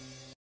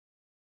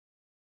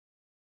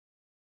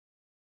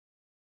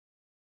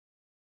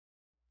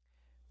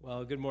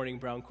Well, good morning,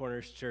 Brown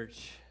Corners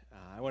Church.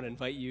 I want to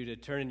invite you to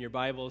turn in your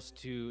Bibles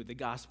to the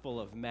Gospel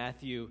of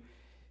Matthew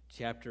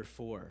chapter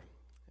 4.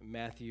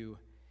 Matthew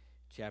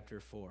chapter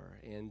 4.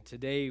 And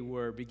today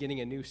we're beginning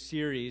a new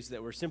series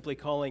that we're simply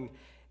calling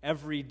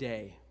Every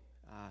Day.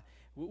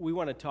 We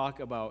want to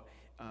talk about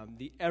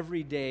the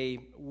everyday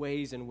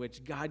ways in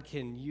which God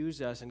can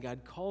use us and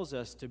God calls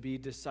us to be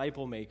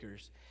disciple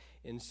makers.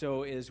 And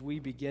so as we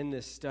begin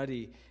this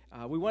study,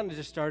 we wanted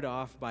to start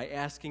off by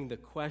asking the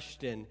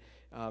question,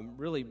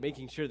 really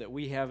making sure that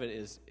we have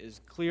it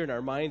as clear in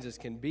our minds as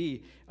can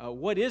be.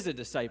 What is a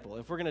disciple?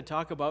 If we're going to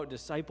talk about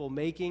disciple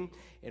making,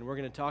 and we're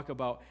going to talk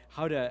about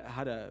how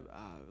to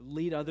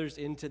lead others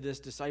into this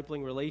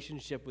discipling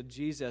relationship with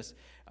Jesus,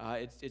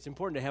 it's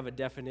important to have a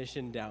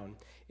definition down.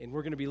 And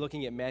we're going to be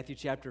looking at Matthew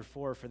chapter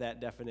 4 for that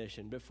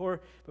definition.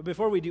 But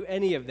before we do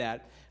any of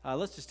that,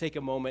 let's just take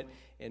a moment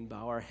and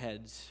bow our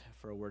heads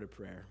for a word of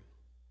prayer.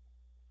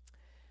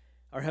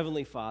 Our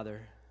Heavenly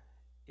Father,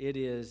 it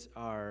is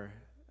our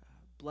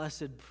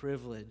blessed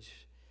privilege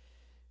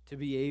to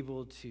be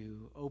able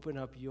to open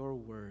up your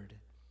word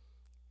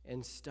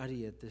and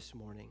study it this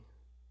morning.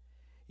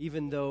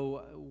 Even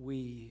though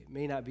we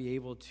may not be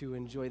able to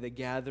enjoy the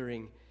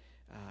gathering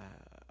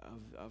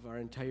of our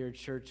entire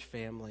church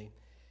family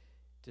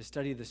to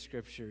study the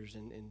scriptures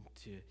and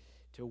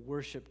to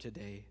worship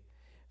today,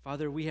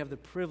 Father, we have the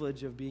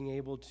privilege of being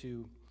able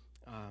to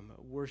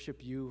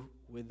worship you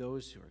with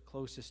those who are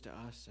closest to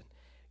us. And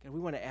God, we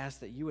want to ask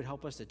that you would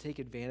help us to take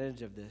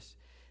advantage of this,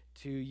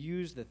 to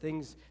use the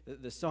things,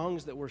 the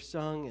songs that were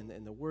sung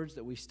and the words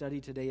that we study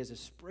today as a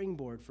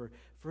springboard for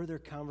further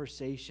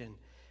conversation,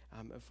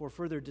 for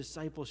further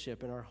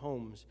discipleship in our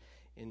homes,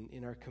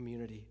 in our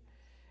community.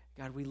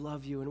 God, we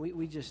love you, and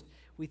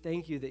we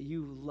thank you that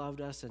you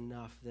loved us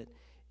enough that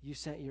you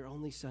sent your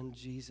only Son,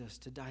 Jesus,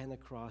 to die on the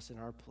cross in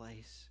our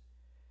place.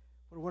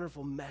 What a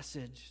wonderful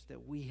message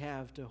that we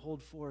have to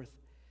hold forth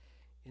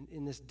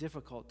in this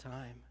difficult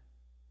time.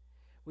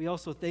 We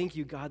also thank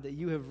you, God, that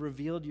you have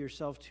revealed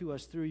yourself to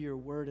us through your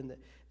word, and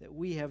that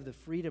we have the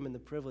freedom and the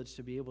privilege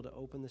to be able to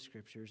open the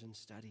scriptures and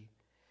study.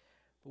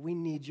 But we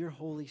need your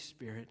Holy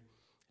Spirit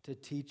to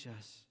teach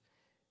us.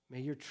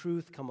 May your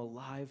truth come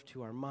alive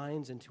to our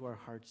minds and to our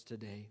hearts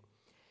today.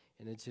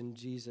 And it's in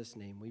Jesus'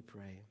 name we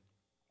pray.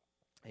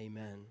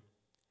 Amen.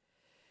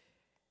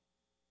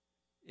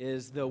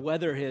 As the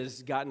weather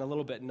has gotten a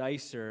little bit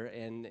nicer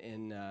and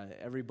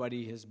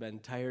everybody has been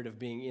tired of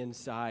being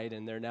inside,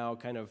 and they're now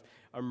kind of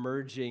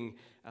emerging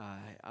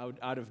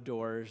out of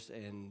doors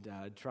and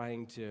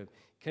trying to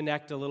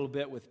connect a little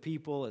bit with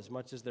people as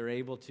much as they're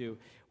able to.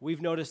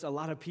 We've noticed a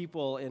lot of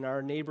people in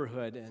our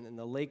neighborhood and in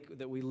the lake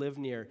that we live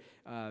near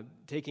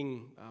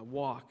taking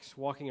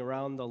walking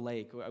around the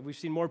lake. We've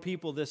seen more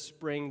people this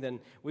spring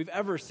than we've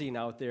ever seen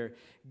out there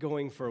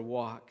going for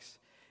walks.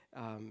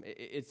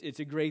 It's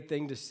a great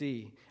thing to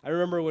see. I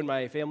remember when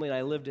my family and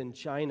I lived in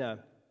China,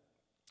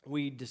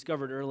 we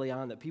discovered early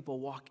on that people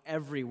walk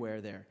everywhere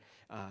there.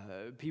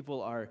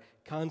 People are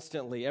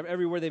constantly,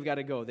 everywhere they've got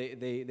to go,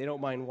 they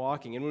don't mind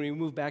walking. And when we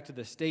moved back to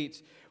the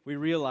States, we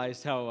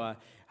realized how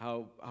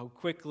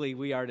quickly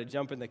we are to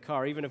jump in the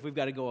car, even if we've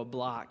got to go a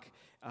block.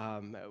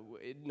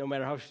 No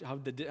matter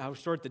how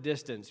short the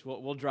distance,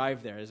 we'll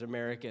drive there as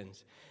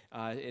Americans.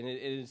 And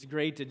it's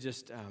great to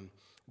just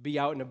be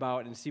out and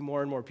about and see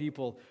more and more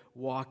people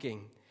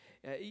walking.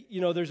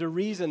 There's a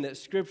reason that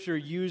Scripture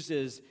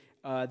uses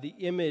the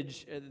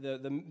image,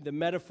 the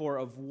metaphor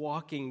of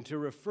walking to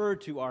refer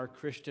to our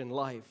Christian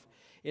life.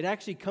 It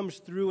actually comes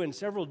through in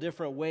several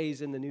different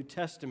ways in the New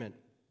Testament.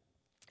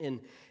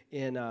 In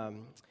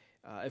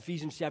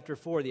Ephesians chapter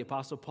 4, the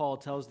Apostle Paul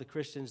tells the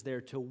Christians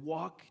there to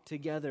walk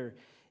together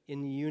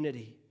in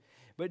unity.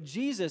 But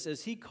Jesus,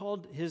 as he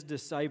called his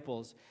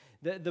disciples,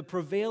 the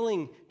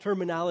prevailing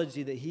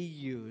terminology that he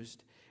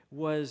used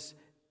was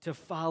to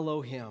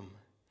follow him.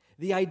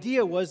 The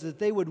idea was that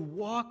they would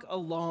walk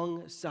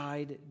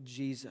alongside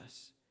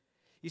Jesus.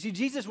 You see,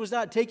 Jesus was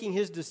not taking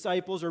his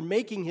disciples or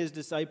making his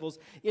disciples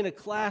in a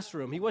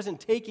classroom. He wasn't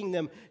taking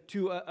them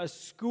to a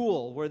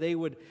school where they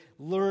would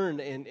learn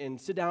and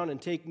sit down and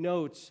take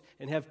notes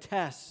and have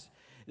tests.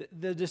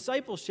 The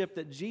discipleship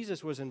that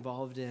Jesus was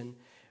involved in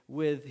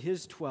with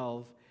his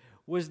 12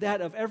 was that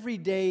of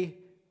everyday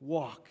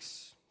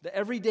walks, the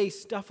everyday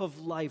stuff of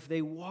life.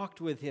 They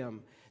walked with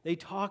him. They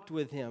talked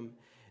with him.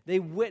 They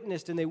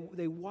witnessed and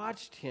they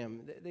watched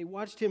him. They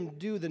watched him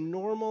do the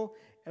normal,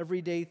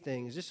 everyday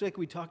things, just like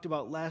we talked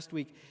about last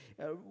week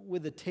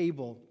with the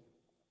table.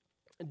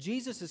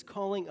 Jesus is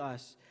calling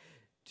us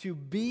to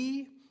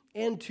be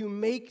and to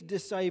make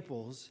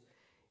disciples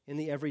in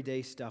the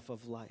everyday stuff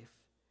of life.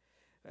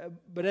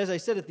 But as I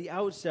said at the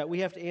outset, we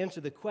have to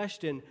answer the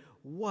question,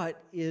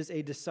 what is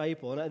a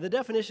disciple? And the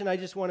definition I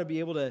just want to be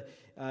able to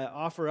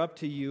offer up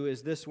to you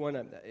is this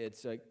one.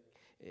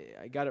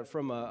 I got it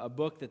from a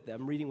book that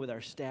I'm reading with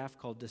our staff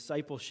called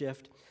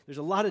Discipleship. There's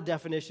a lot of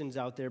definitions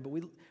out there, but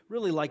we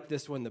really like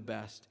this one the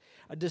best.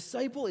 A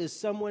disciple is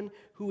someone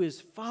who is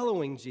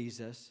following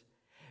Jesus,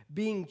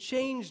 being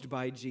changed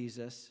by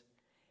Jesus,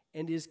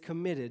 and is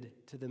committed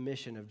to the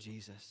mission of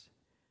Jesus.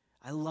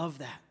 I love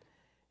that.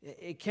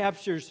 It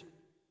captures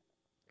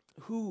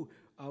who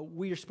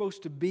we are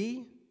supposed to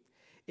be.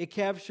 It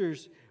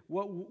captures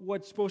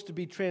what's supposed to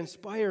be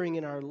transpiring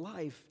in our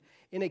life.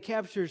 And it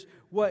captures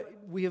what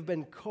we have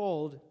been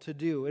called to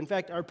do. In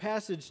fact, our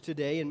passage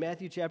today in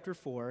Matthew chapter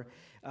 4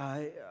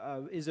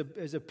 is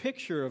a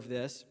picture of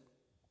this.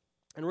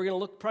 And we're going to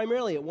look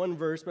primarily at one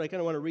verse, but I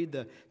kind of want to read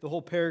the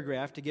whole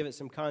paragraph to give it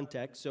some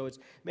context. So it's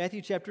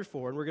Matthew chapter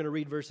 4, and we're going to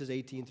read verses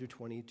 18 through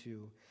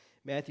 22.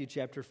 Matthew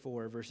chapter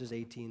 4, verses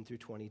 18 through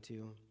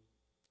 22.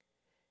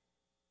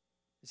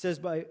 It says,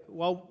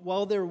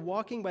 while they were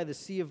walking by the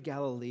Sea of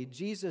Galilee,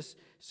 Jesus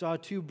saw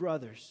two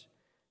brothers,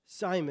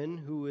 Simon,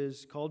 who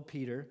is called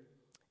Peter,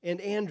 and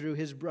Andrew,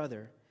 his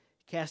brother,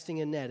 casting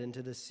a net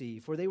into the sea,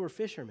 for they were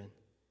fishermen.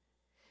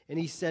 And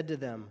he said to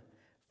them,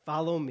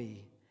 "Follow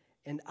me,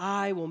 and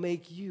I will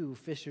make you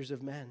fishers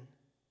of men."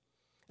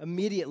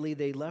 Immediately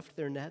they left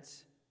their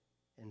nets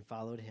and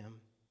followed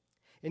him.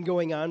 And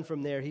going on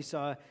from there, he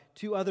saw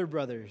two other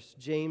brothers,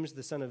 James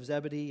the son of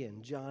Zebedee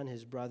and John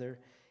his brother,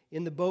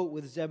 in the boat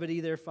with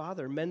Zebedee their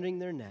father, mending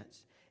their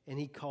nets. And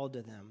he called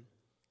to them.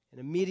 And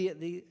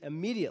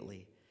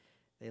immediately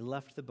they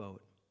left the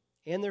boat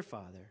and their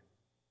father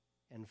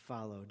and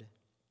followed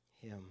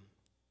him.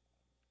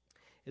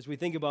 As we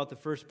think about the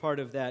first part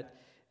of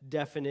that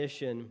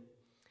definition,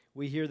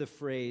 we hear the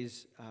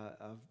phrase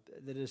of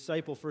the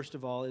disciple, first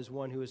of all, is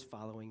one who is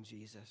following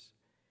Jesus.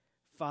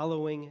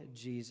 Following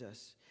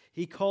Jesus.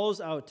 He calls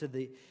out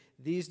to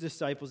these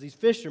disciples, these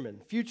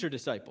fishermen, future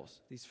disciples,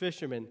 these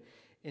fishermen,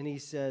 and he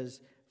says,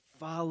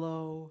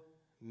 "Follow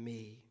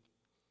me."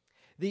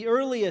 The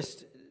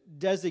earliest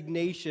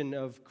designation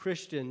of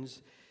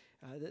Christians,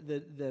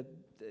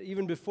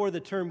 even before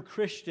the term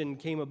Christian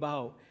came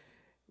about,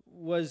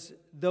 was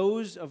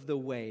those of the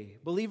way.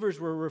 Believers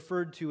were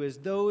referred to as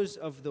those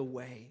of the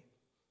way.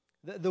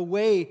 The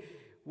way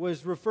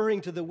was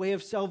referring to the way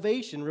of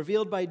salvation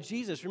revealed by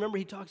Jesus. Remember,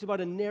 he talks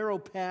about a narrow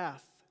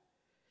path.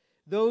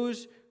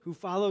 Those who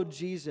followed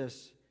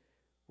Jesus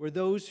were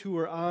those who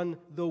were on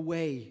the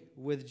way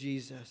with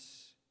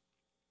Jesus.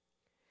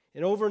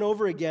 And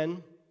over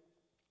again,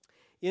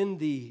 in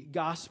the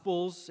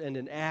Gospels and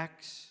in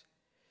Acts,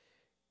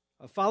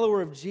 a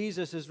follower of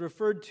Jesus is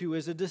referred to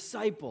as a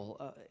disciple,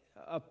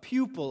 a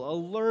pupil, a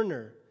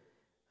learner,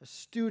 a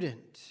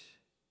student.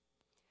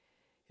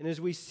 And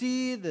as we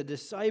see the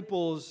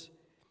disciples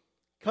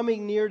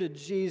coming near to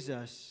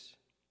Jesus,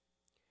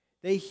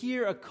 they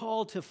hear a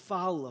call to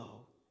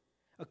follow,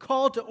 a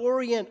call to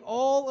orient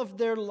all of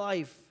their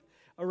life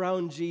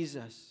around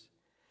Jesus.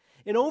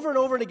 And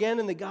over again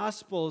in the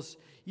Gospels,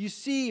 you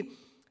see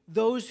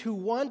those who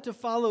want to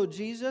follow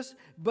Jesus,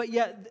 but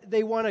yet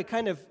they want to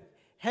kind of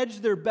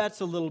hedge their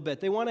bets a little bit.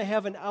 They want to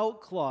have an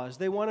out clause.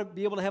 They want to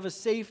be able to have a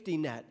safety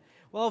net.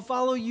 Well, I'll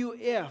follow you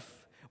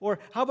if. Or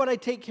how about I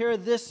take care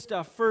of this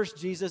stuff first,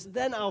 Jesus,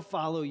 then I'll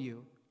follow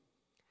you.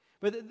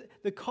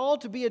 But the call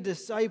to be a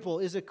disciple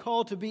is a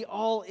call to be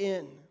all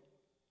in,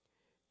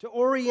 to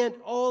orient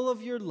all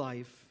of your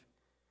life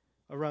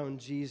around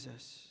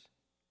Jesus.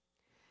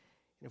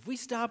 And if we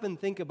stop and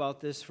think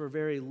about this for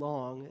very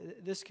long,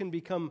 this can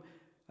become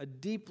a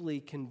deeply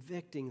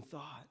convicting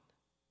thought.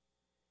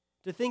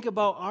 To think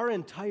about our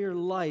entire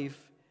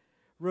life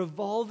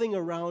revolving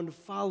around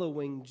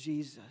following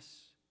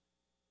Jesus.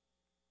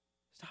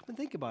 Stop and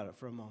think about it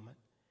for a moment.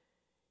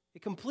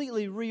 It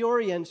completely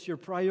reorients your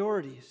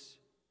priorities.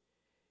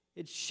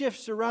 It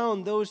shifts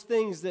around those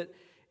things that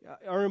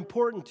are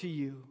important to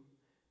you.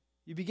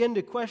 You begin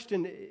to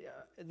question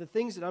the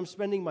things that I'm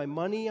spending my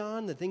money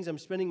on, the things I'm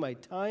spending my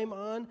time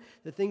on,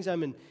 the things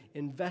I'm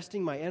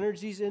investing my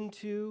energies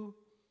into.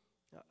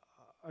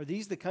 Are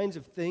these the kinds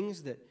of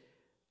things that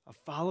a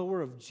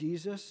follower of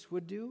Jesus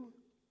would do?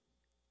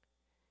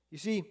 You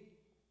see,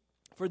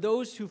 for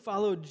those who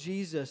followed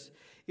Jesus,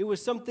 it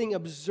was something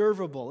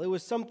observable. It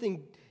was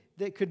something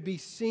that could be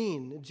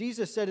seen.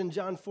 Jesus said in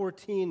John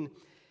 14,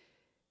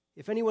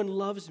 "If anyone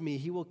loves me,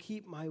 he will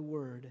keep my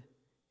word,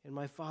 and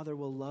my Father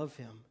will love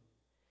him.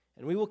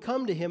 And we will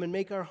come to him and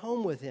make our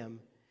home with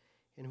him.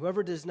 And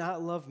whoever does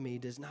not love me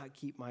does not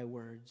keep my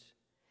words.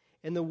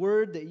 And the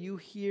word that you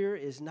hear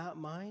is not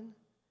mine,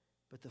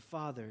 but the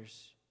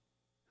Father's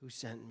who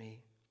sent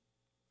me."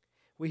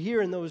 We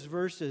hear in those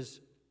verses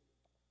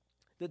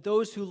that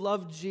those who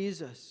love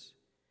Jesus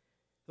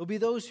will be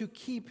those who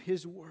keep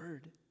his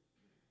word.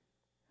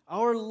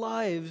 Our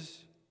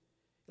lives,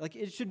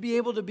 it should be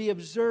able to be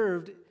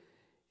observed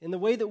in the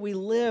way that we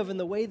live and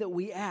the way that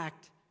we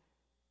act,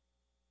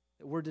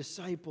 that we're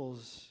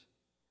disciples,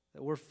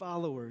 that we're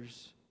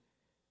followers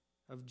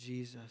of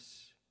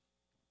Jesus.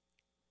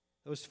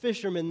 Those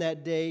fishermen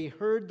that day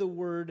heard the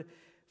words,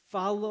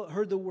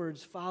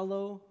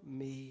 "Follow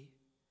me."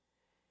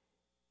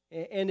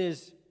 And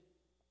as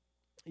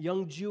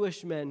young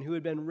Jewish men who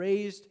had been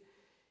raised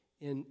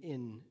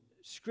in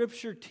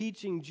Scripture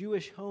teaching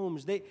Jewish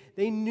homes,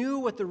 they knew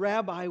what the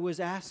rabbi was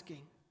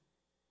asking.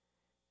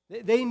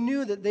 They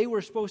knew that they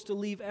were supposed to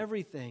leave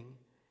everything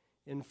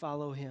and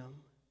follow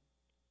him.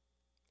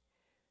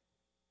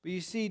 But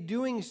you see,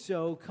 doing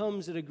so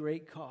comes at a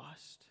great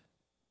cost.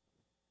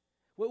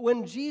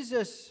 When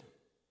Jesus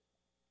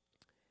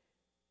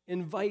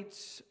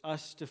invites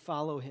us to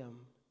follow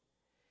him,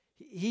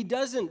 he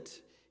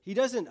doesn't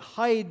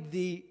hide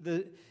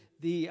the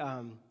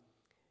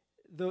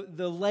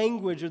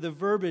language or the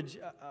verbiage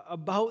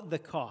about the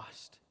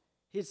cost.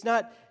 It's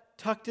not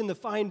tucked in the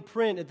fine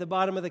print at the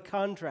bottom of the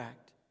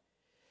contract.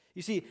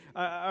 You see,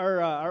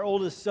 our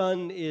oldest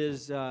son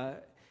is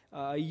a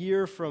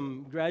year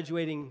from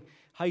graduating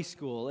high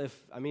school,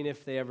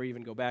 if they ever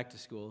even go back to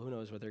school. Who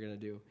knows what they're going to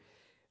do.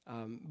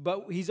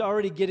 But he's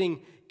already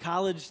getting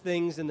college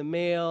things in the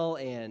mail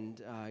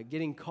and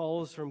getting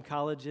calls from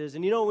colleges.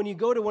 And when you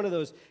go to one of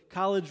those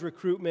college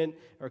recruitment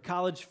or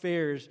college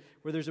fairs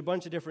where there's a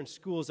bunch of different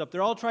schools up,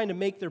 they're all trying to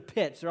make their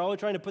pitch. They're all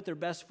trying to put their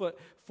best foot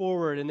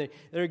forward. And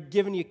they're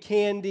giving you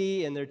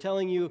candy, and they're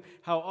telling you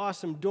how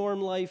awesome dorm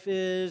life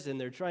is, and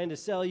they're trying to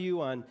sell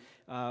you on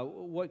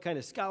what kind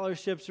of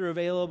scholarships are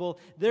available.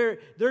 They're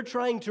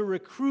trying to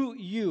recruit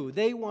you.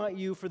 They want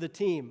you for the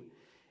team.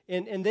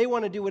 And they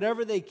want to do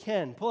whatever they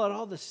can, pull out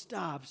all the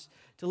stops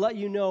to let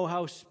you know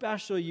how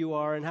special you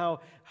are and how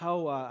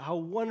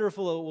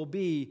wonderful it will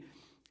be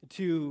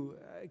to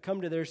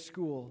come to their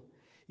school.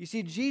 You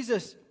see,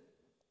 Jesus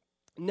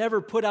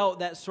never put out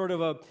that sort of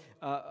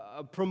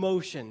a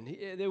promotion.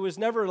 It was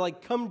never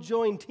like, come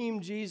join Team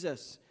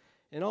Jesus,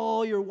 and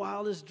all your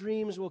wildest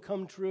dreams will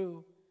come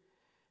true.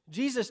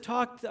 Jesus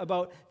talked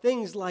about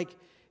things like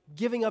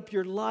giving up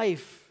your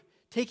life,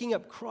 taking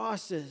up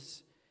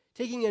crosses,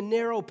 taking a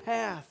narrow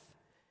path,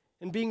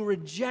 and being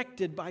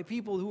rejected by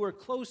people who are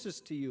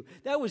closest to you.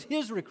 That was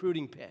his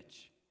recruiting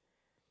pitch.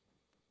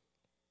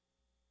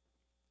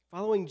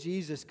 Following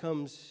Jesus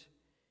comes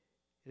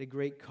at a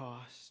great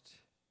cost.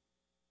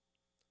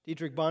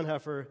 Dietrich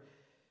Bonhoeffer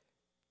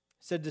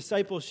said,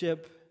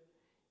 discipleship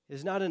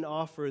is not an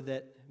offer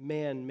that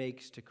man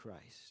makes to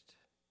Christ.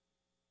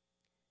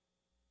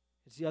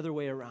 It's the other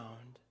way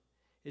around.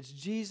 It's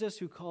Jesus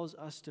who calls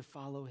us to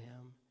follow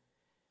him.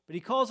 But he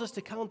calls us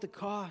to count the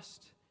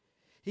cost.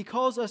 He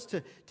calls us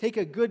to take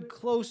a good,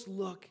 close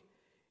look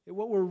at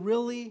what we're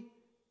really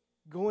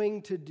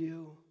going to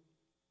do,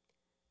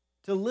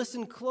 to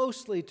listen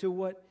closely to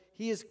what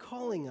he is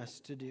calling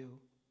us to do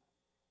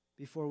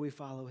before we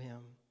follow him.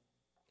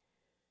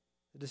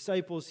 The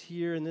disciples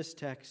here in this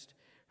text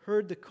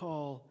heard the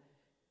call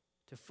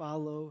to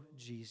follow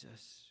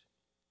Jesus,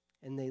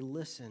 and they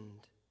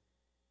listened,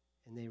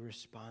 and they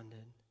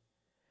responded.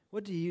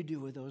 What do you do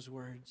with those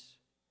words?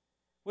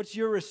 What's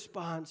your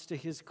response to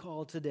his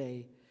call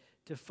today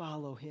to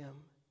follow him?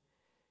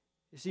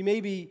 You see,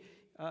 maybe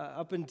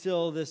up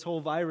until this whole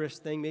virus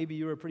thing, maybe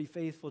you were a pretty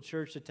faithful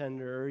church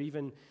attender or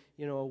even,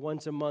 a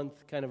once a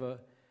month kind of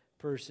a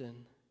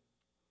person.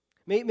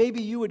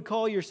 Maybe you would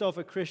call yourself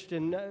a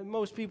Christian.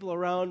 Most people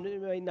around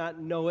might not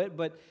know it,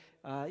 but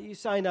you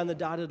signed on the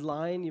dotted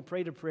line. You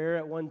prayed a prayer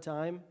at one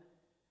time.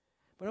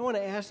 But I want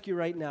to ask you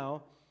right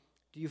now,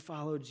 do you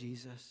follow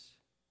Jesus?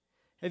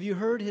 Have you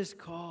heard his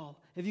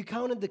call? Have you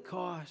counted the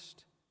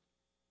cost?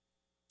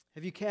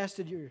 Have you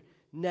casted your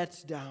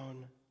nets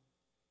down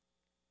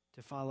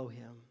to follow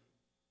him?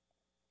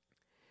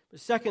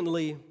 But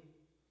secondly,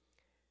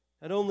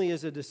 not only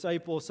is a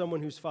disciple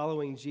someone who's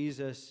following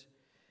Jesus,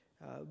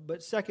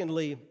 but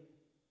secondly,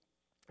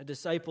 a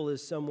disciple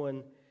is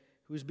someone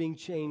who's being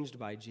changed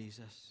by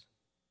Jesus.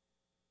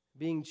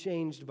 Being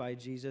changed by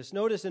Jesus.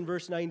 Notice in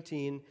verse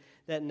 19,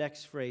 that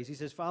next phrase. He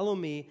says, follow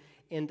me,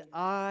 and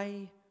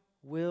I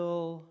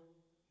will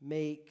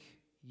make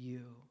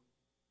you.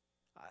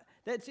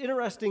 That's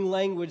interesting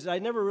language that I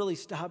never really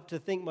stopped to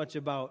think much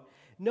about.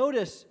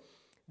 Notice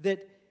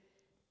that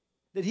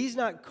he's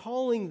not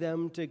calling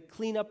them to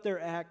clean up their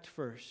act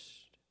first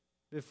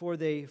before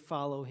they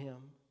follow him.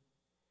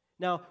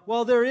 Now,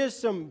 while there is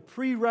some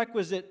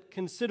prerequisite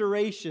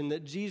consideration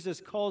that Jesus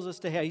calls us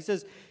to have, he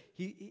says,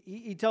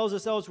 he tells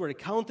us elsewhere to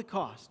count the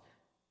cost.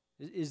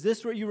 Is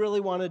this what you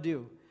really want to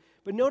do?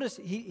 But notice,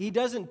 he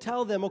doesn't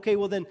tell them, okay,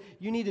 well then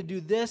you need to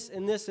do this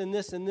and this and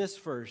this and this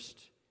first.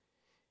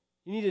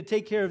 You need to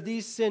take care of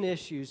these sin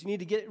issues. You need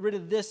to get rid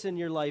of this in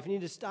your life. You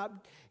need to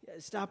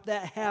stop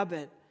that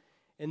habit,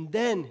 and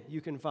then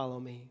you can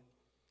follow me.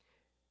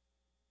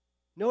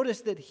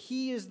 Notice that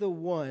he is the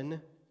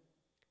one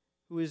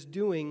who is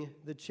doing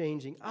the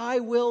changing. I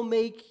will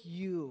make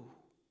you.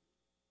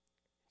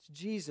 It's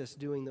Jesus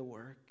doing the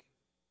work.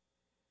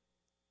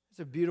 It's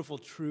a beautiful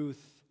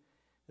truth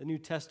the New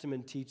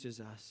Testament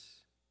teaches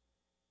us.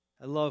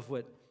 I love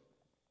what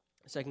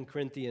 2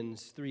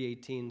 Corinthians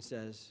 3:18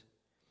 says.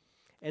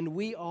 And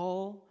we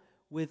all,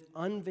 with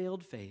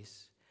unveiled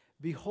face,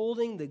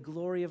 beholding the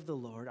glory of the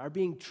Lord, are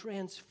being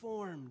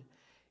transformed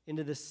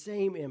into the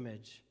same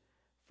image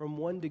from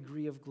one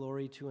degree of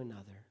glory to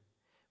another.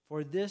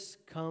 For this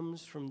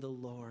comes from the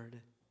Lord,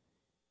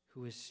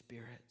 who is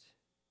Spirit.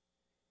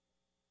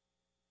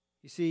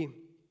 You see,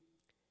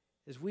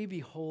 as we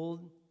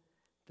behold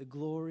the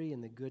glory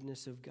and the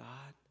goodness of God,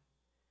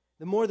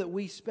 the more that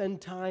we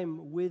spend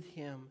time with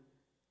him,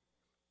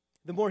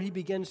 the more he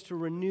begins to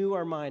renew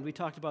our mind. We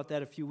talked about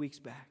that a few weeks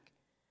back.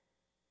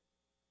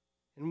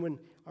 And when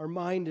our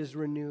mind is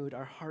renewed,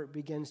 our heart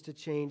begins to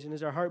change. And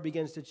as our heart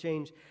begins to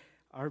change,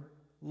 our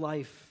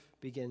life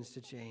begins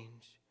to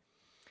change.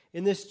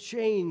 And this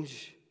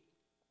change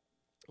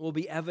will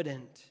be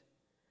evident.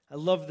 I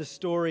love the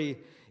story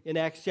in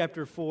Acts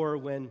chapter 4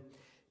 when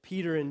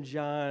Peter and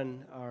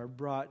John are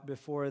brought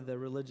before the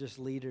religious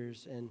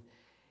leaders, and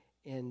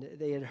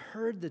they had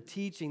heard the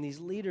teaching.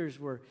 These leaders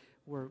were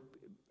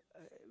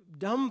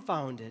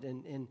dumbfounded,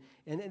 and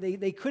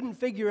they couldn't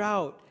figure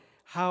out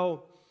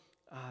how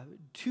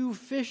two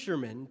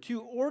fishermen,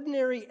 two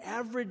ordinary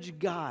average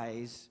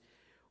guys,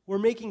 were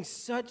making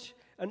such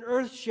an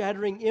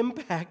earth-shattering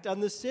impact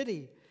on the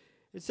city.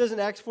 It says in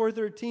Acts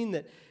 4:13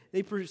 that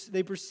they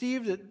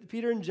perceived that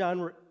Peter and John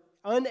were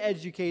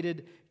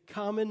uneducated,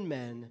 common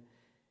men.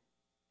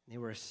 They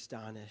were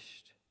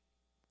astonished.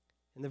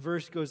 And the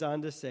verse goes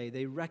on to say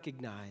they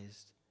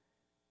recognized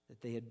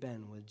that they had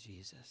been with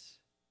Jesus.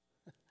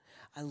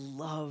 I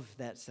love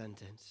that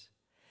sentence.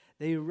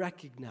 They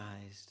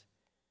recognized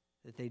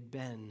that they'd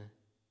been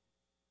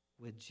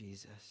with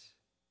Jesus.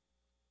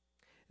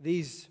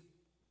 These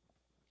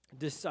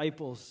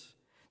disciples,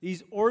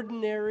 these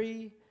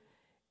ordinary,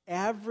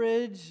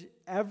 average,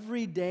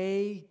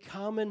 everyday,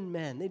 common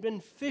men, they'd been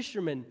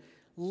fishermen,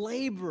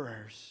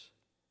 laborers,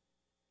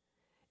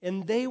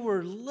 and they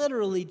were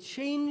literally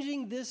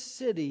changing this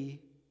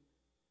city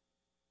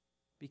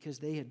because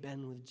they had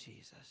been with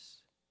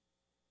Jesus.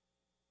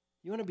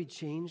 You want to be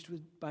changed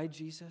by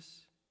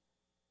Jesus?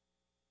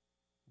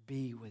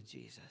 Be with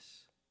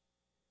Jesus.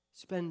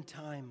 Spend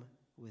time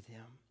with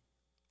him.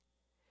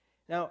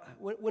 Now,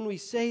 when we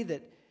say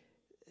that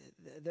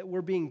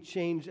we're being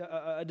changed,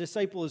 a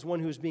disciple is one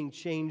who is being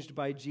changed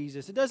by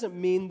Jesus, it doesn't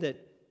mean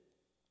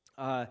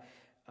that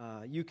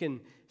you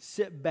can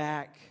sit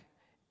back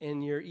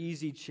in your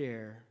easy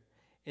chair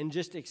and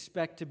just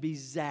expect to be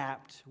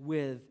zapped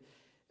with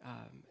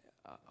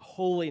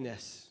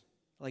holiness.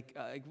 Like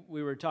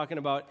we were talking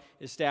about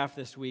as staff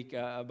this week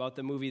about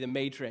the movie The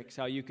Matrix,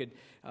 how you could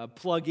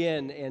plug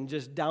in and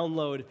just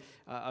download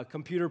a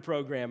computer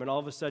program, and all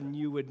of a sudden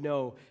you would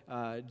know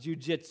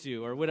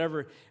jujitsu or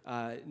whatever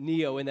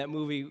Neo in that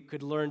movie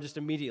could learn just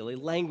immediately,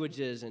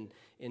 languages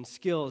and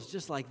skills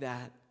just like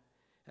that.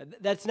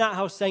 That's not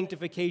how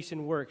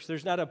sanctification works.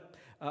 There's not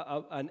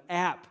an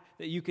app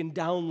that you can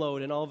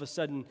download and all of a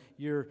sudden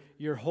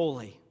you're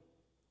holy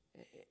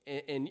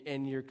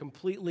and you're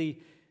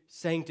completely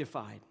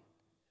sanctified.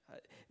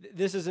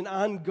 This is an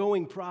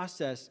ongoing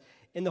process,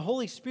 and the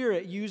Holy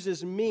Spirit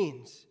uses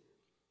means.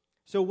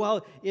 So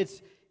while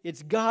it's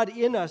God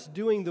in us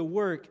doing the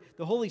work,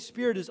 the Holy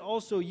Spirit is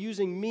also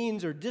using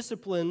means or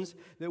disciplines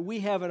that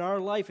we have in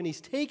our life, and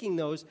he's taking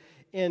those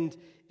and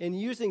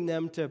using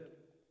them to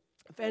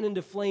fan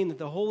into flame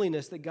the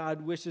holiness that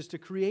God wishes to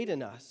create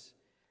in us.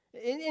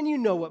 And you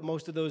know what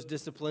most of those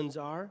disciplines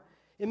are.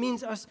 It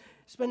means us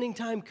spending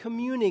time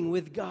communing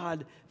with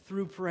God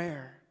through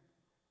prayer.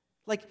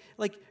 Like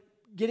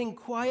getting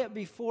quiet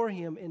before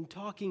him and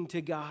talking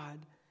to God.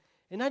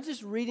 And not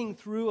just reading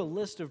through a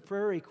list of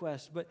prayer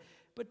requests,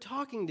 but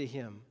talking to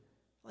him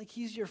like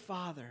he's your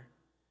father.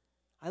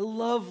 I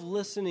love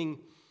listening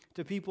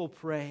to people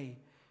pray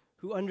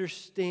who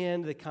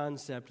understand the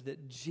concept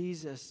that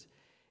Jesus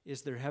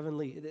is their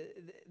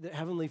the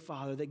heavenly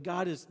Father, that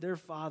God is their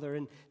Father,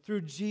 and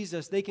through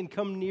Jesus they can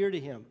come near to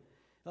him.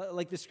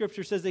 Like the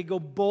scripture says, they go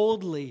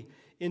boldly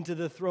into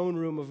the throne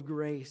room of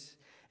grace.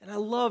 And I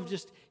love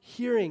just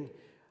hearing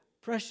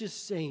precious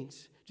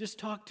saints just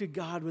talk to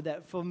God with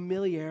that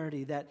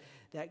familiarity, that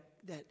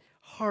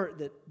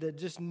heart that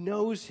just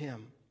knows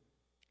him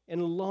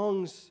and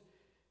longs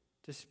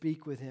to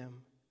speak with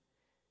him.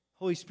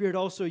 Holy Spirit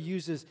also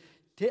uses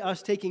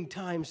us taking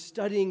time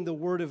studying the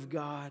Word of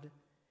God,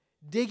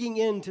 digging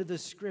into the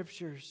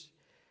Scriptures.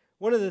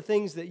 One of the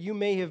things that you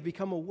may have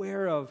become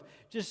aware of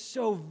just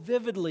so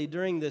vividly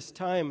during this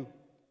time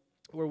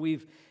where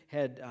we've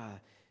had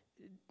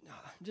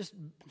just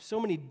so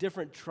many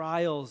different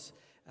trials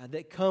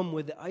that come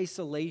with the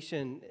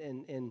isolation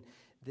and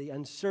the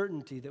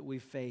uncertainty that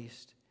we've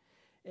faced.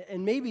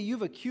 And maybe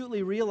you've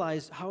acutely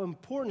realized how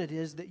important it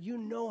is that you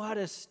know how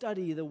to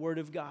study the Word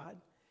of God.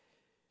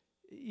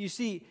 You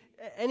see,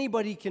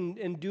 anybody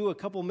can do a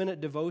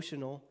couple-minute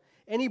devotional.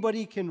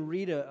 Anybody can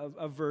read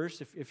a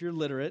verse, if you're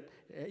literate,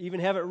 even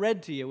have it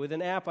read to you with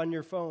an app on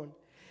your phone.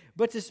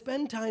 But to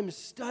spend time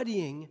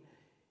studying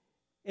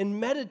and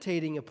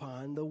meditating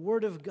upon the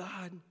Word of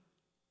God,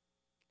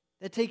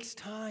 that takes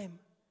time.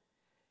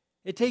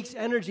 It takes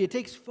energy. It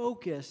takes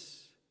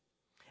focus.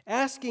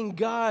 Asking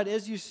God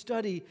as you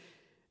study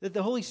that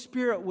the Holy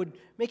Spirit would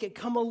make it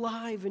come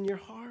alive in your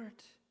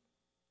heart.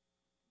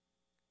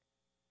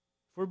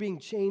 If we're being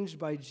changed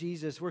by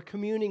Jesus, we're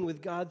communing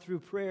with God through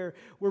prayer.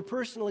 We're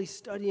personally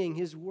studying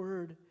His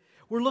Word.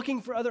 We're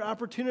looking for other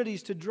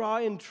opportunities to draw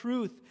in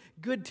truth,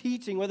 good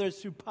teaching, whether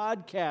it's through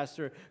podcasts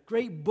or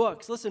great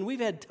books. Listen,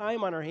 we've had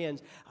time on our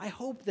hands. I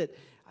hope that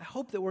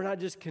we're not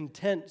just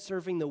content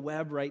surfing the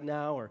web right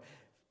now or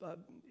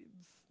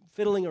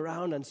fiddling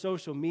around on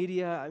social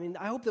media.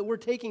 I hope that we're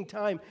taking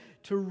time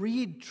to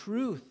read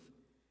truth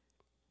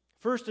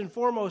First and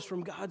foremost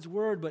from God's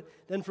Word, but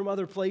then from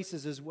other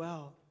places as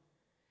well.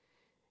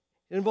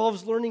 It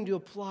involves learning to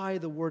apply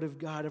the Word of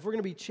God. If we're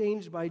going to be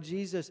changed by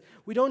Jesus,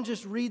 we don't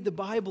just read the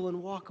Bible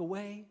and walk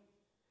away.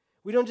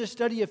 We don't just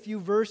study a few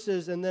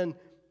verses and then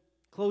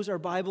close our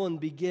Bible and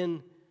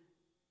begin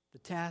the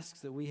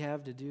tasks that we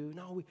have to do.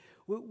 No,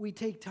 we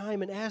take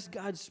time and ask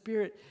God's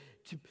Spirit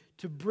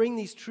to bring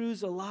these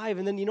truths alive.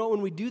 And then,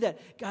 when we do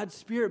that, God's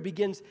Spirit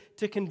begins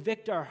to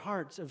convict our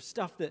hearts of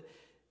stuff that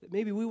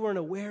maybe we weren't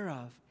aware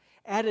of.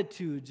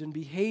 Attitudes and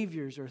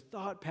behaviors or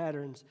thought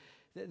patterns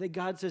that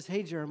God says,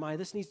 hey, Jeremiah,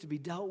 this needs to be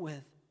dealt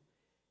with.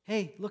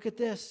 Hey, look at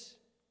this.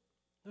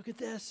 Look at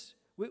this.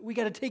 We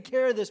got to take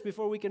care of this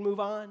before we can move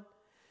on.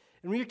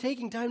 And when you're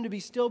taking time to be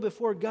still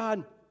before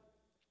God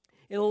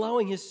and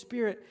allowing His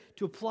Spirit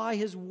to apply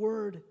His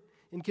Word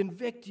and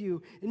convict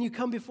you, and you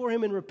come before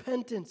Him in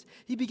repentance,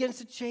 He begins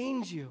to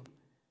change you.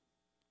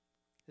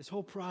 This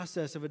whole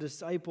process of a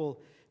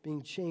disciple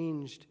being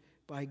changed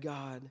by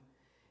God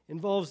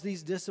involves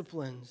these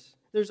disciplines.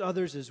 There's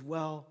others as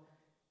well.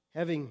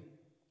 Having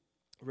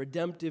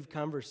redemptive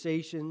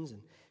conversations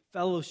and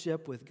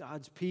fellowship with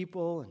God's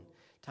people and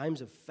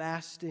times of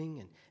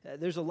fasting.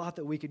 And there's a lot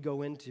that we could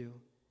go into.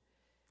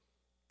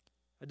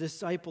 A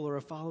disciple or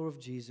a follower of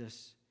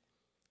Jesus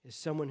is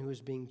someone who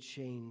is being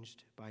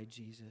changed by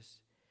Jesus.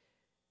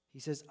 He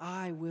says,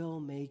 I will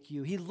make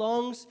you. He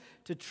longs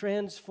to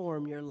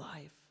transform your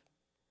life.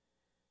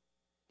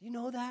 Do you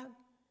know that?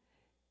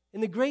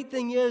 And the great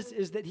thing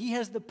is that He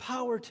has the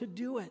power to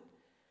do it.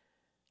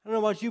 I don't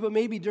know about you, but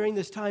maybe during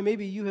this time,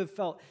 maybe you have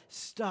felt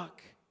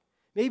stuck.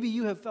 Maybe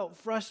you have felt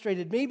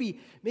frustrated.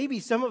 Maybe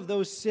some of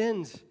those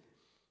sins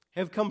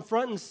have come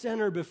front and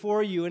center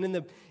before you, and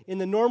in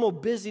the normal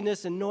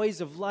busyness and noise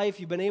of life,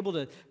 you've been able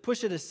to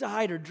push it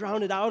aside or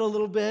drown it out a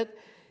little bit.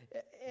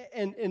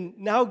 And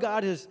now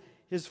God has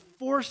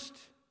forced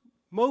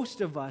most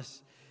of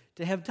us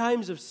to have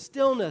times of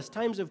stillness,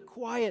 times of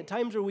quiet,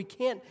 times where we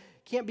can't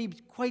be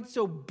quite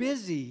so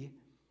busy.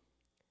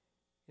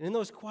 And in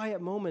those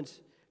quiet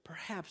moments,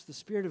 perhaps the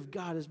Spirit of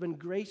God has been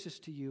gracious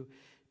to you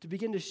to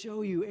begin to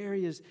show you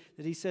areas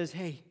that He says,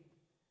 hey,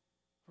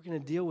 we're going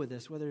to deal with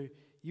this whether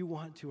you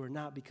want to or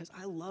not, because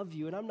I love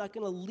you and I'm not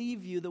going to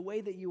leave you the way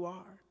that you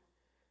are.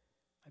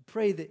 I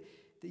pray that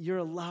you're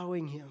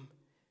allowing Him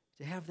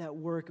to have that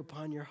work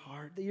upon your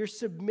heart, that you're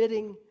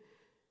submitting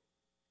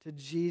to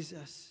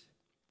Jesus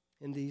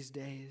in these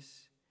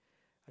days.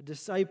 A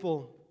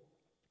disciple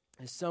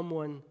is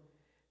someone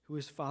who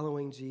is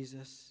following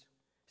Jesus.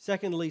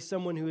 Secondly,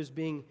 someone who is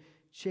being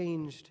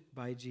changed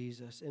by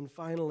Jesus. And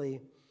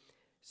finally,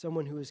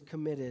 someone who is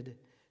committed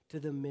to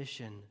the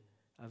mission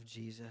of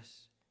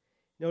Jesus.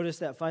 Notice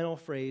that final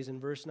phrase in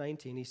verse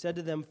 19. He said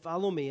to them,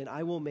 follow me and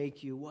I will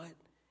make you what?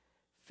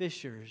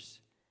 Fishers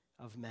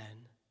of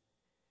men.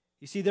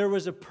 You see, there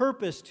was a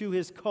purpose to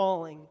His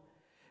calling.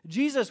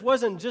 Jesus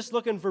wasn't just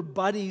looking for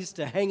buddies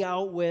to hang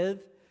out with.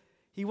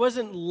 He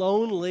wasn't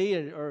lonely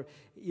or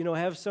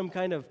have some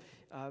kind of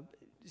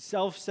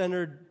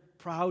self-centered,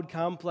 proud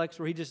complex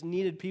where He just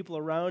needed people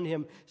around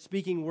Him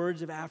speaking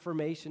words of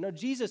affirmation. No,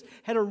 Jesus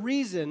had a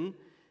reason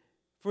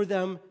for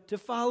them to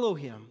follow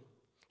Him.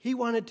 He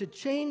wanted to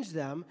change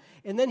them,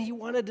 and then He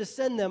wanted to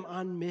send them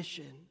on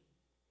mission.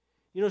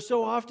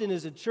 So often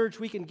as a church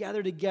we can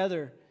gather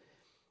together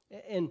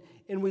and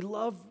we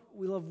love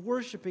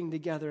worshiping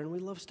together, and we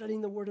love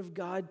studying the Word of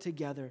God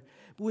together.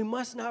 But we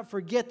must not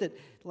forget that,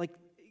 like,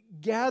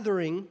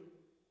 gathering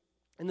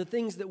and the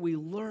things that we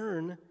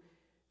learn,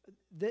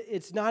 that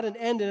it's not an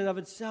end in and of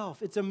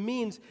itself. It's a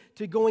means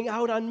to going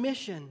out on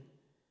mission.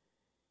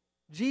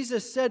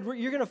 Jesus said,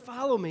 you're going to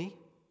follow me,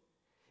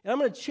 and I'm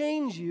going to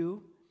change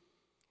you,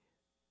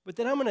 but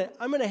then I'm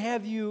going to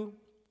have you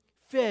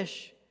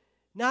fish,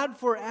 not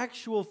for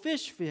actual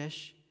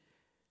fish,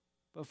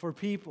 but for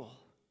people.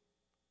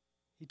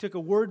 He took a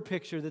word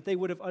picture that they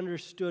would have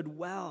understood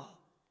well.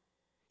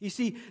 You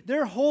see,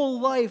 their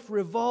whole life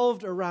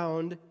revolved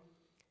around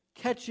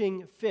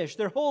catching fish.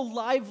 Their whole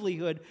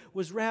livelihood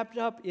was wrapped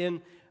up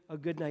in a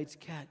good night's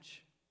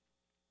catch.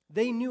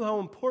 They knew how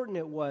important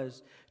it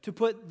was to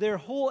put their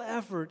whole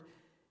effort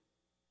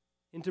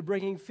into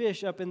bringing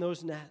fish up in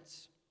those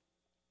nets.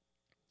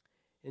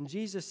 And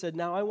Jesus said,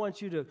 now I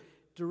want you to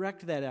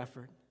direct that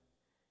effort,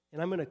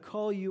 and I'm going to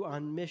call you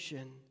on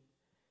mission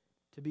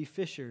to be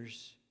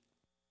fishers.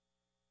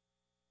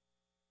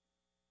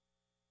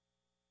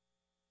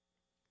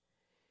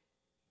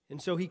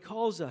 And so He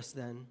calls us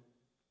then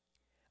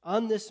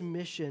on this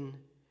mission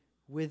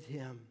with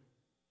Him.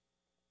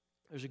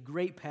 There's a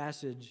great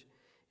passage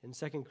in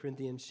 2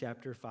 Corinthians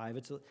chapter 5.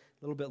 It's a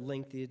little bit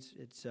lengthy.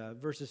 It's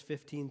verses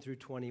 15 through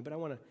 20, but I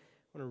want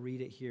to read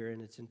it here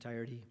in its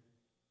entirety.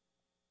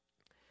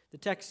 The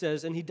text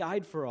says, and He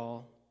died for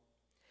all,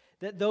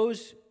 that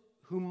those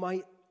who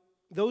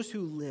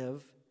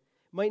live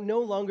might no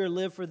longer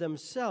live for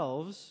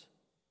themselves.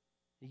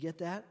 You get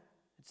that?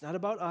 It's not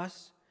about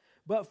us,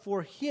 but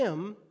for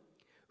Him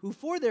who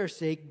for their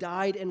sake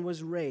died and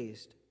was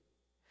raised.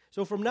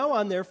 So from now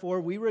on, therefore,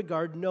 we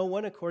regard no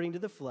one according to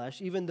the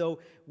flesh, even though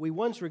we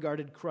once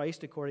regarded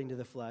Christ according to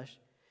the flesh.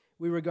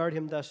 we regard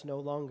him thus no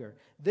longer.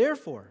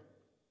 Therefore,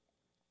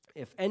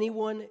 if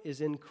anyone is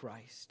in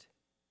Christ,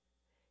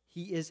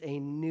 he is a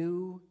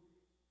new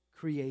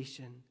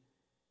creation.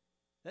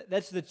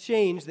 That's the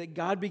change that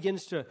God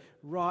begins to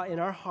wrought in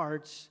our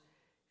hearts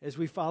as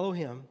we follow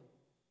him.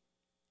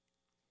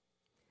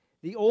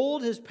 The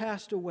old has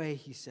passed away,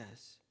 he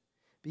says.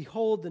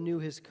 Behold, the new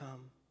has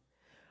come.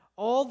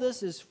 All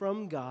this is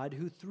from God,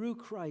 who through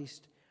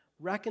Christ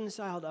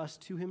reconciled us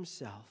to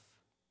himself,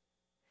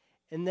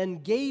 and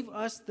then gave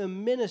us the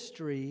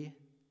ministry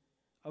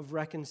of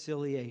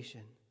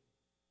reconciliation.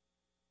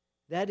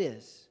 That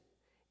is,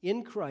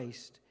 in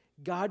Christ,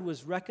 God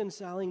was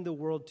reconciling the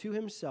world to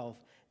himself,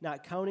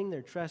 not counting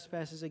their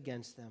trespasses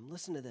against them.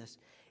 Listen to this.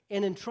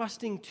 And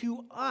entrusting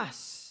to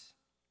us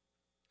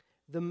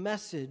the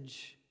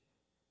message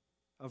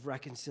of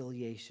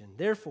reconciliation.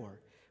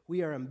 Therefore,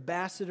 we are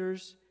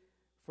ambassadors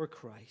for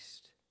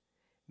Christ,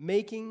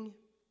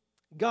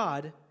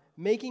 God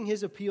making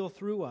his appeal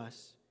through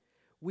us.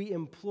 We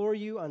implore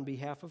you on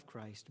behalf of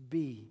Christ,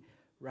 be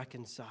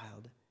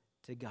reconciled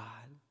to God.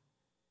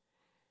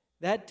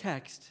 That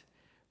text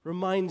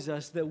reminds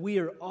us that we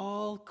are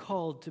all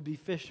called to be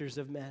fishers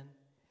of men.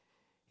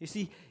 You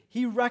see,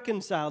 he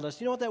reconciled us.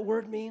 You know what that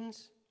word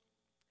means?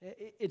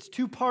 It's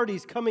two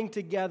parties coming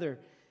together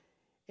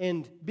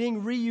and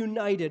being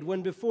reunited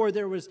when before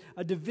there was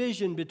a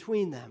division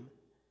between them.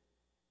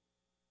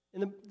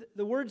 And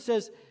the word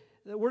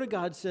of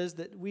God says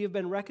that we have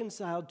been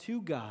reconciled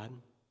to God.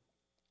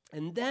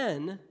 And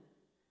then,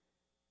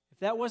 if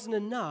that wasn't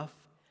enough,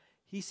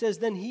 he says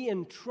then he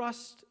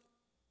entrusts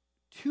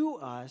to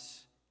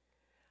us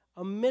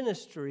a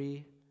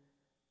ministry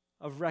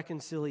of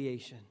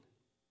reconciliation.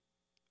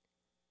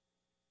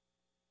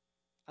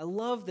 I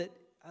love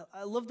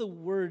the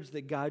words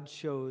that God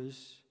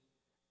chose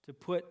to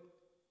put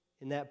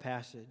in that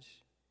passage.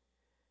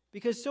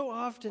 Because so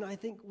often I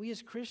think we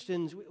as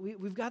Christians,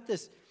 we've got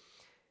this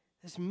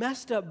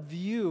messed up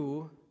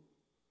view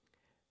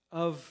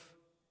of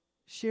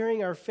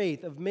sharing our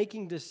faith, of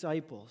making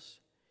disciples,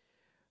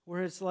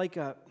 where it's like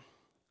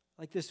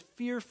this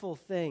fearful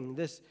thing,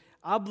 this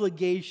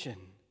obligation,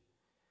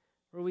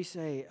 where we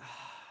say,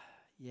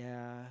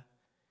 yeah,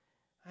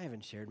 I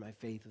haven't shared my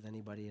faith with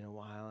anybody in a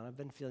while, and I've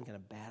been feeling kind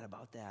of bad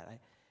about that. I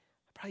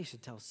probably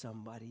should tell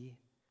somebody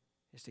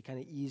just to kind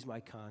of ease my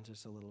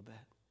conscience a little bit.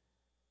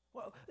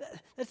 Well,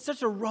 that's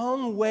such a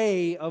wrong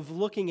way of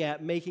looking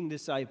at making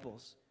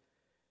disciples.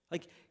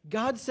 Like,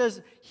 God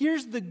says,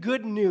 here's the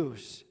good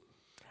news.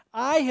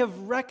 I have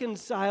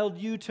reconciled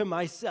you to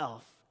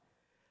myself.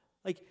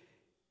 Like,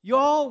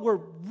 y'all were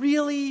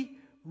really,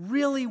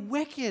 really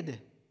wicked.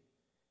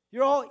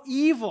 You're all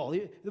evil.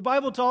 The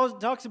Bible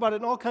talks about it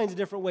in all kinds of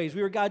different ways.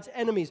 We were God's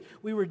enemies.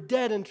 We were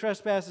dead in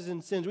trespasses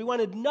and sins. We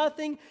wanted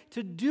nothing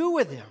to do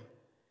with him.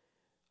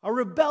 Our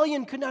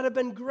rebellion could not have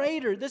been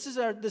greater. This is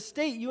the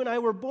state you and I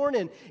were born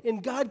in.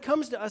 And God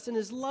comes to us in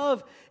his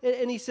love,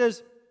 and he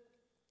says,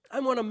 I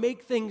want to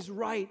make things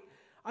right.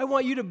 I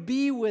want you to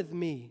be with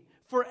me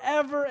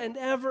forever and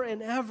ever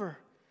and ever.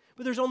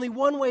 But there's only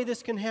one way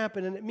this can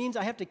happen, and it means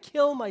I have to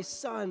kill my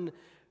son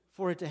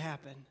for it to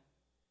happen.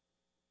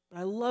 But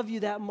I love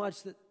you that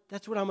much that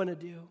that's what I'm going to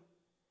do.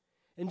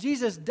 And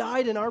Jesus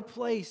died in our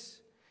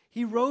place.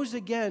 He rose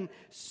again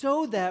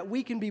so that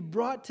we can be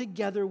brought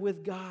together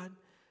with God,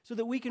 so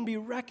that we can be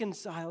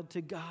reconciled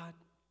to God.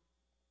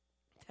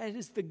 That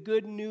is the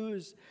good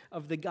news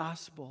of the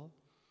gospel.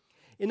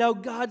 And now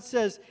God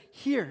says,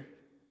 here,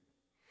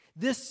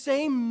 this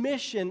same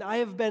mission I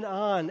have been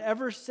on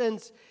ever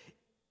since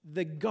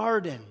the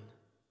garden,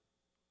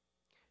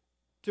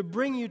 to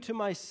bring you to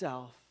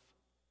myself.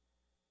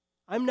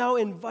 I'm now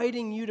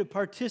inviting you to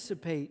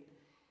participate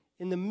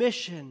in the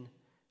mission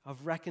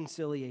of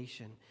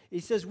reconciliation. He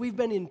says we've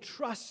been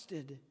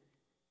entrusted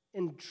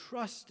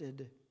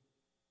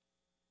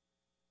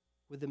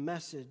with the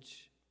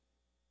message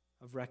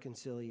of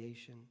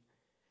reconciliation.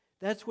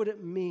 That's what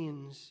it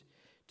means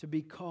to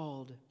be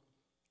called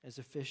as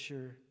a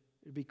fisher,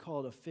 to be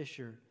called a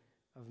fisher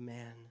of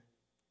man.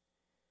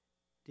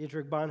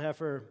 Dietrich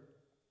Bonhoeffer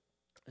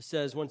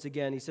says once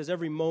again, he says,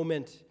 every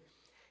moment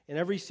and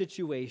every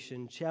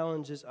situation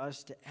challenges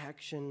us to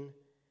action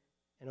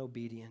and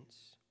obedience.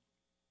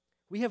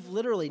 We have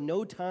literally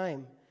no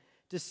time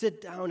to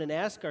sit down and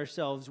ask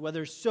ourselves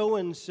whether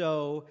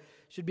so-and-so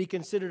should be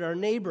considered our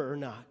neighbor or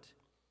not.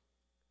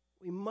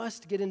 We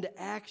must get into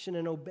action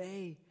and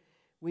obey.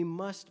 We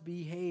must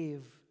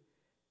behave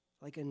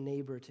like a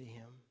neighbor to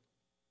him.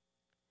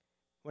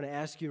 I want to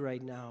ask you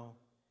right now,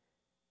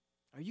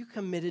 are you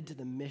committed to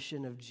the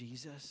mission of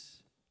Jesus?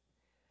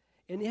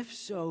 And if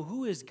so,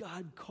 who is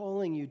God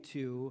calling you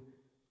to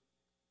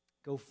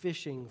go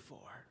fishing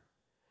for?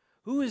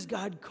 Who is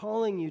God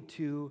calling you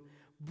to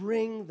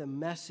bring the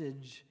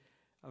message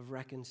of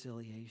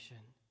reconciliation?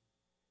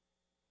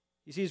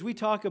 You see, as we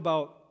talk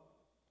about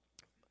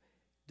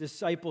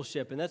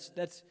discipleship, and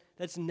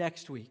that's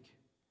next week.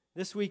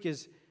 This week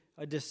is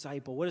a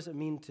disciple. What does it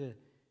mean to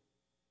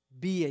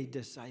be a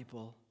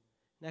disciple?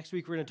 Next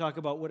week we're going to talk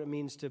about what it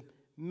means to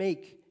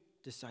make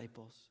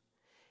disciples.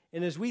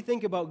 And as we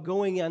think about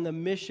going on the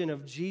mission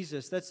of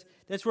Jesus,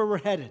 that's where we're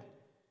headed,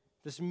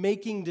 this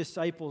making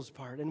disciples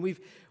part. And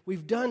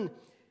we've done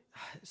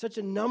such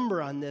a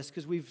number on this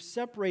because we've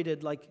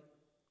separated like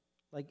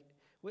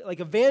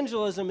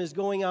evangelism is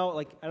going out,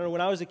 like, I don't know,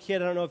 when I was a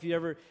kid, I don't know if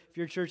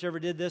your church ever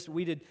did this,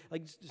 we did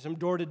like some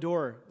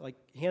door-to-door, like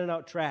handing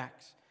out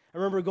tracts. I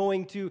remember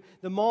going to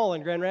the mall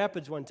in Grand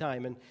Rapids one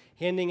time and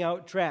handing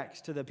out tracts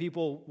to the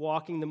people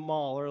walking the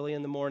mall early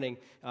in the morning.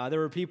 There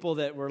were people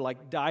that were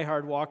like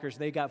diehard walkers.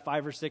 They got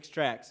 5 or 6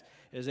 tracts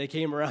as they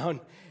came around.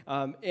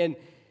 And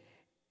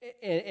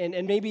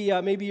maybe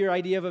your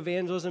idea of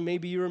evangelism,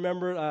 maybe you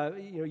remember,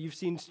 you've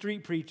seen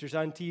street preachers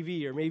on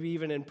TV or maybe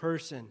even in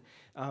person.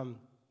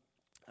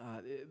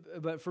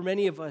 But for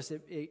many of us,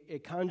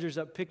 it conjures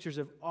up pictures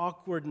of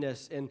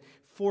awkwardness and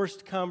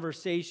forced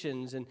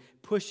conversations and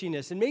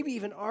pushiness and maybe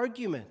even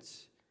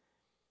arguments.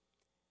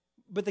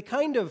 But the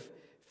kind of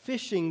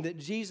fishing that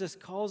Jesus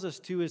calls us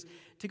to is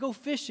to go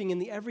fishing in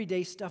the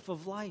everyday stuff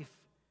of life.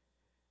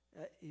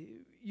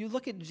 You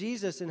look at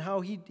Jesus and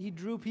how he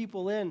drew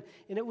people in,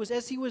 and it was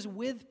as he was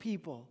with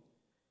people.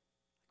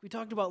 We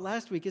talked about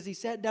last week, as he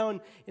sat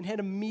down and had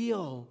a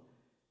meal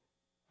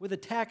with a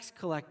tax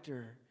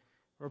collector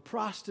or a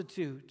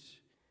prostitute,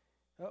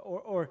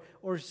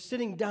 or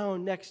sitting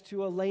down next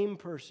to a lame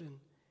person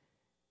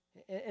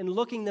and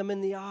looking them in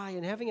the eye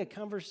and having a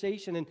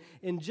conversation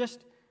and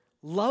just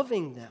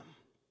loving them.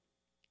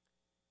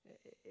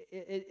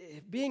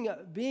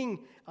 Being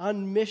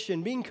on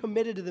mission, being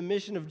committed to the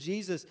mission of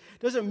Jesus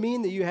doesn't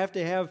mean that you have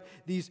to have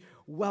these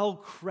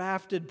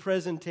well-crafted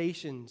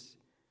presentations.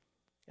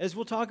 As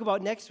we'll talk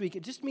about next week,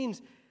 it just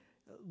means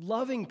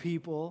loving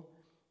people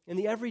in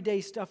the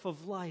everyday stuff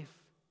of life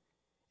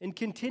and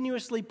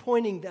continuously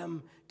pointing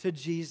them to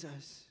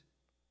Jesus.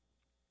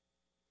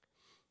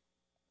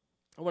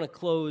 I want to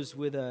close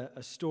with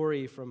a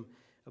story from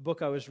a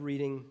book I was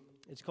reading.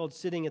 It's called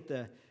Sitting at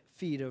the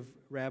Feet of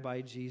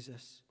Rabbi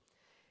Jesus.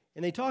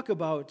 And they talk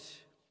about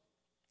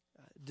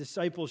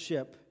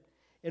discipleship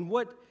and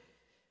what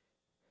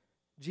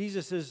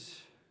Jesus'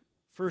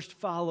 first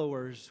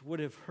followers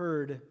would have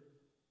heard.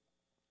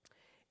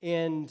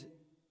 And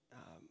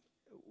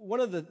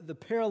one of the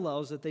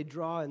parallels that they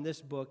draw in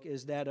this book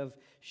is that of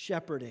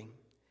shepherding.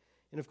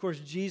 And of course,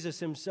 Jesus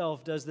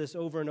himself does this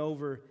over and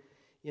over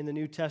in the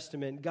New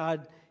Testament.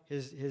 God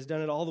has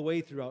done it all the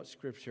way throughout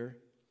Scripture.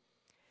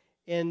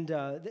 And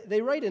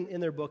they write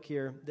in their book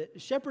here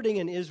that shepherding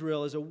in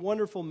Israel is a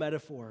wonderful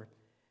metaphor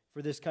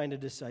for this kind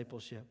of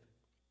discipleship.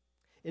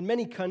 In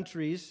many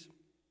countries,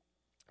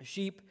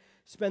 sheep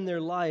spend their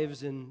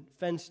lives in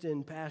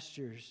fenced-in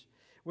pastures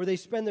where they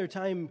spend their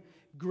time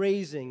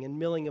grazing and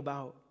milling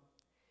about.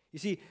 You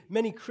see,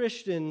 many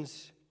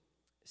Christians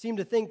seem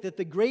to think that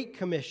the Great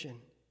Commission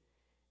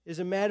is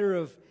a matter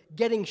of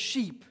getting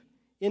sheep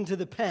into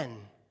the pen,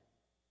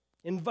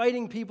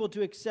 inviting people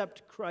to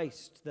accept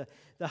Christ,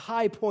 the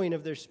high point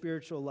of their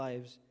spiritual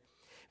lives.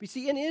 But you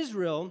see, in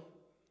Israel,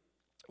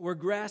 where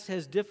grass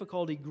has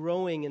difficulty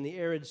growing in the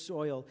arid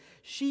soil,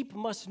 sheep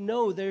must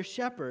know their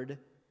shepherd,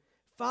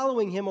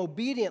 following him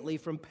obediently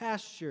from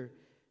pasture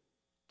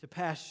to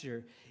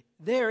pasture.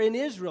 There in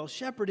Israel,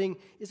 shepherding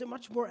is a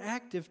much more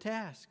active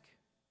task.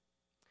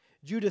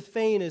 Judith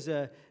Fain is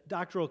a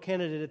doctoral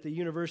candidate at the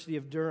University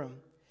of Durham.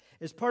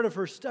 As part of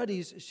her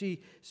studies,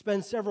 she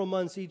spends several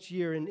months each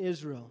year in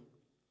Israel.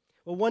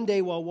 Well, one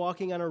day while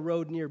walking on a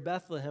road near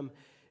Bethlehem,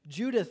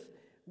 Judith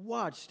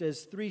watched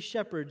as 3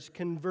 shepherds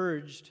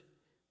converged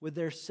with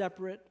their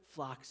separate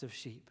flocks of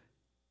sheep.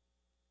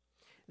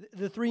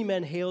 The 3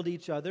 men hailed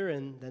each other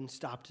and then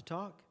stopped to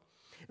talk.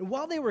 And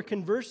while they were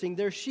conversing,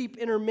 their sheep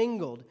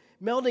intermingled,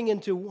 melding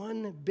into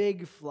one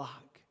big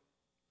flock.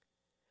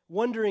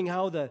 Wondering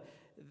how the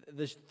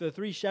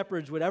 3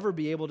 shepherds would ever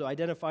be able to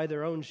identify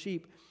their own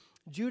sheep,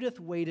 Judith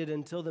waited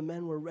until the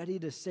men were ready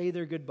to say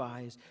their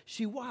goodbyes.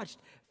 She watched,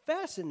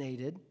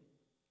 fascinated,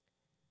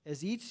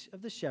 as each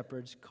of the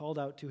shepherds called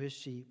out to his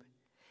sheep.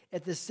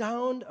 At the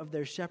sound of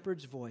their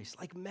shepherd's voice,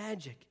 like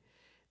magic,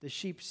 the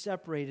sheep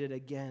separated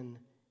again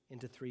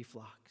into 3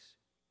 flocks.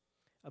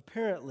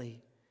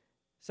 Apparently,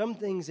 some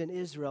things in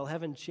Israel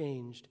haven't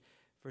changed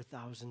for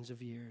thousands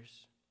of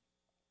years.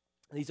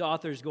 These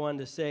authors go on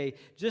to say,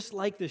 just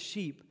like the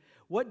sheep,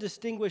 what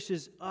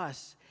distinguishes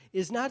us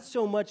is not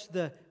so much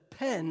the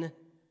pen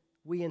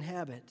we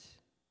inhabit,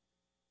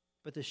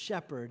 but the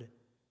shepherd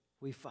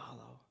we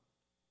follow.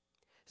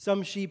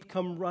 Some sheep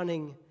come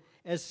running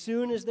as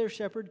soon as their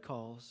shepherd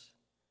calls,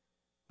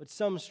 but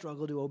some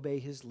struggle to obey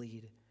his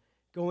lead,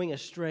 going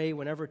astray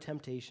whenever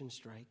temptation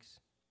strikes.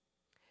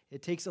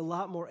 It takes a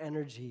lot more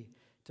energy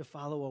to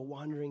follow a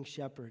wandering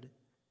shepherd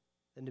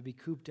than to be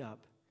cooped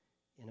up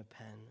in a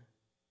pen.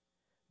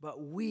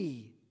 But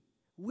we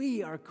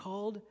are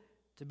called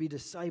to be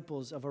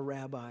disciples of a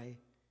rabbi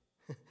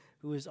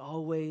who is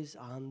always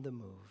on the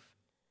move,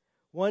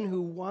 one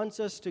who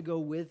wants us to go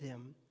with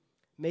him,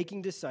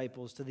 making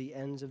disciples to the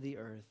ends of the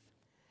earth.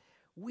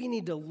 We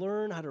need to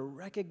learn how to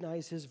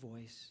recognize his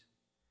voice,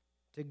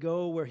 to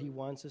go where he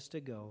wants us to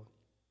go,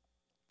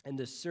 and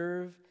to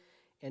serve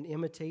and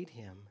imitate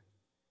him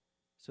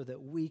so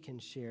that we can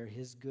share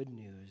his good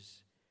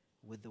news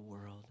with the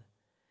world.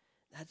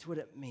 That's what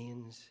it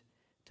means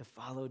to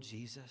follow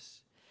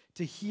Jesus,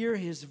 to hear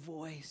his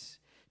voice,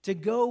 to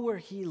go where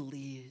he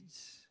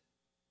leads.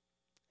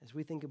 As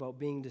we think about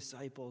being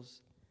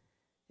disciples,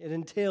 it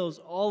entails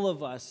all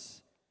of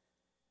us,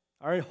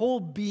 our whole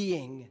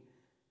being,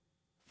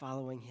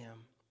 following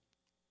him.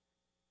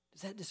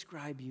 Does that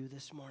describe you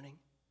this morning?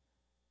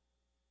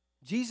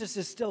 Jesus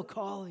is still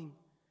calling.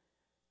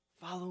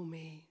 Follow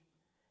me,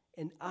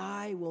 and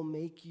I will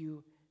make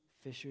you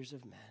fishers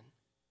of men.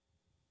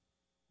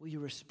 Will you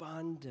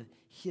respond to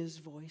his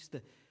voice,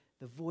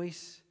 the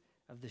voice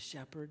of the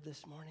shepherd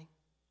this morning?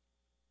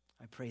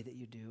 I pray that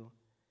you do.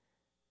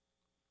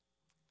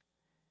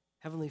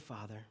 Heavenly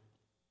Father,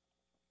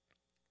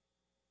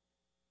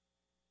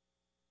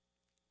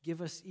 give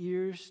us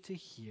ears to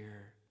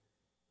hear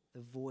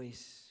the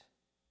voice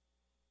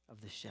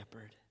of the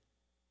shepherd.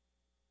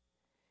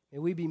 May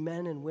we be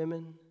men and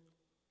women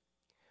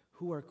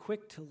who are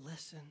quick to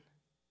listen,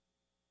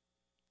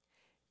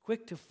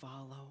 quick to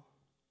follow,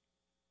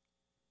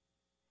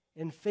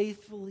 and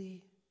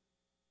faithfully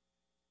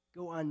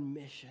go on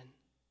mission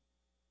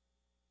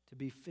to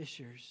be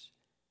fishers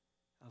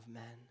of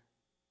men.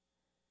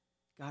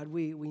 God,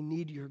 we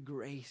need your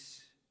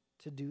grace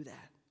to do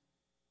that.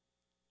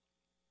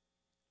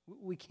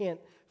 We can't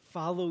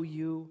follow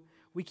you.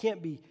 We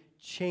can't be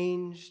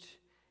changed.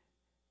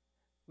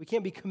 We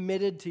can't be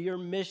committed to your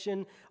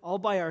mission all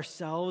by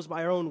ourselves,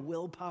 by our own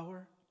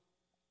willpower.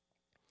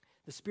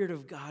 The Spirit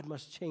of God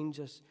must change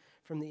us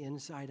from the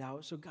inside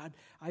out. So God,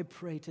 I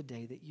pray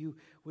today that you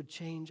would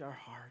change our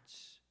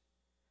hearts.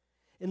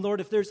 And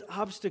Lord, if there's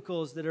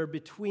obstacles that are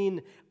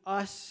between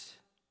us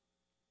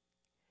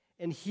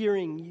and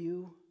hearing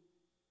you,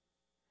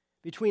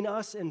 between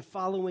us and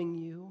following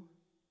you,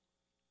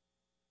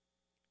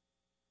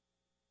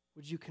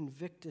 would you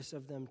convict us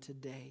of them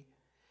today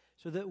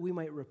so that we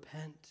might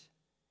repent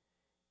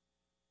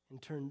and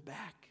turn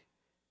back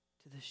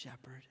to the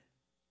shepherd?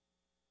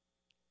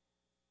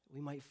 That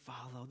we might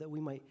follow, that we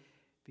might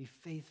be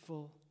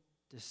faithful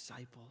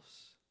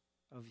disciples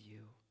of you.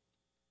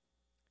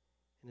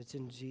 And it's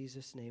in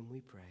Jesus' name we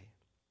pray.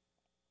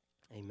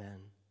 Amen.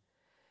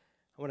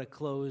 I want to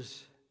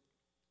close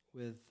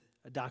with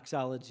a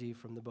doxology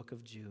from the book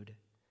of Jude.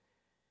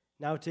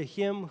 Now to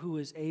him who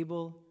is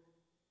able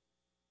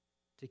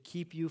to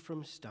keep you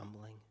from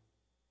stumbling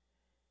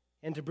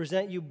and to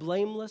present you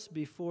blameless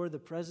before the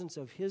presence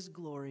of his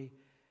glory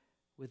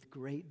with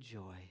great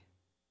joy,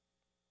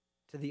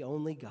 to the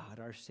only God,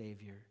 our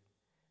Savior,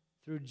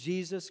 through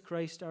Jesus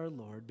Christ our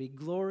Lord, be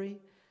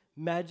glory,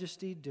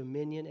 majesty,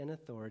 dominion, and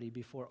authority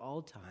before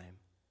all time,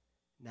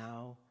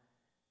 now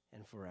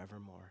and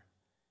forevermore.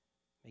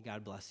 May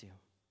God bless you.